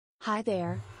Hi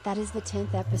there, that is the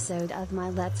 10th episode of my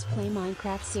Let's Play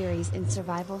Minecraft series in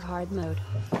Survival Hard mode.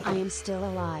 I am still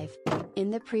alive.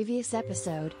 In the previous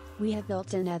episode, we have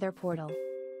built a nether portal.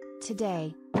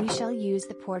 Today, we shall use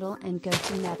the portal and go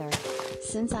to nether.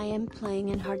 Since I am playing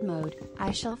in hard mode, I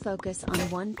shall focus on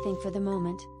one thing for the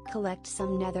moment, collect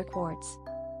some nether quartz.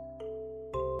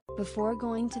 Before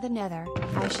going to the nether,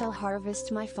 I shall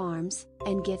harvest my farms,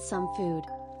 and get some food.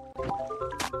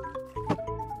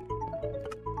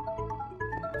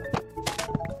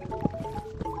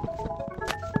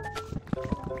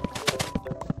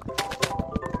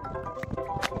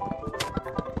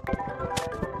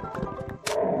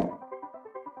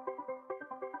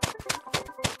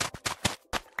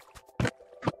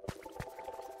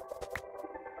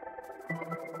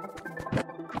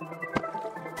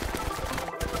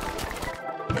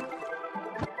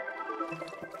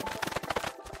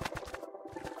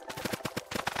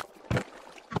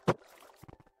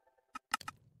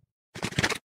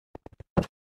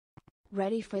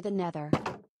 Ready for the nether.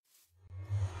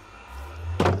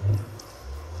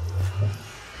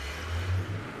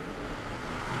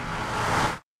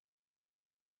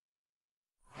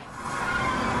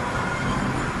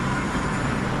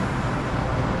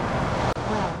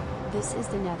 Well, this is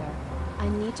the nether. I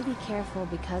need to be careful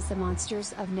because the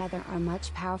monsters of nether are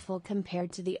much powerful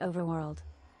compared to the overworld.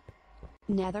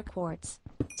 Nether quartz.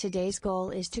 Today's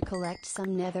goal is to collect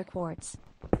some nether quartz.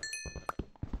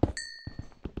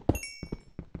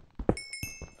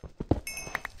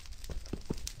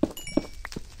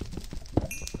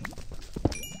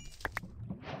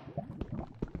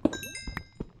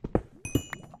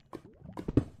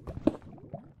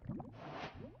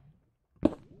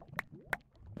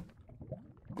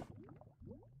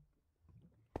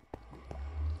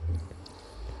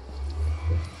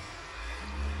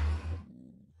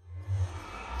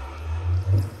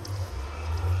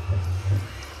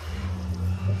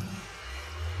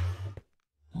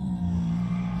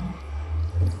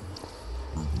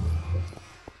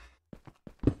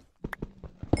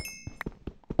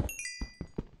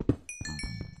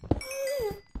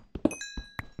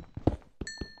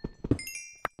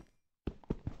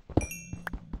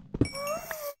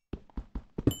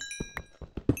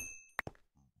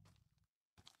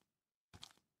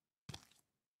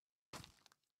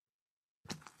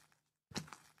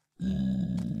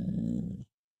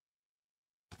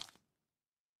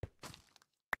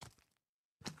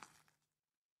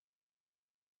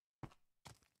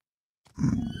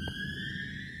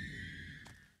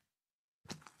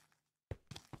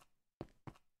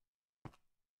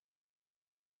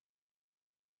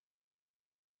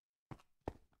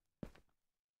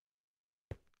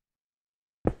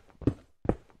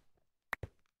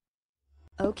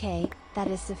 Okay, that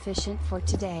is sufficient for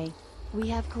today. We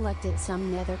have collected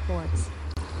some nether quartz.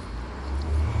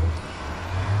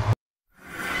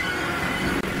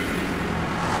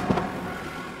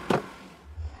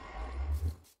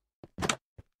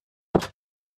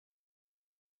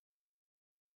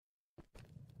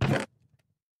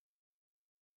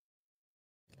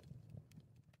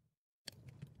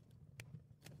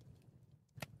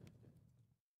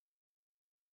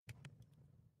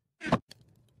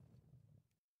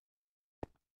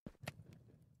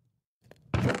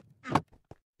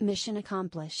 Mission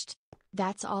accomplished.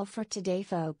 That's all for today,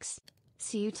 folks.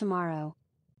 See you tomorrow.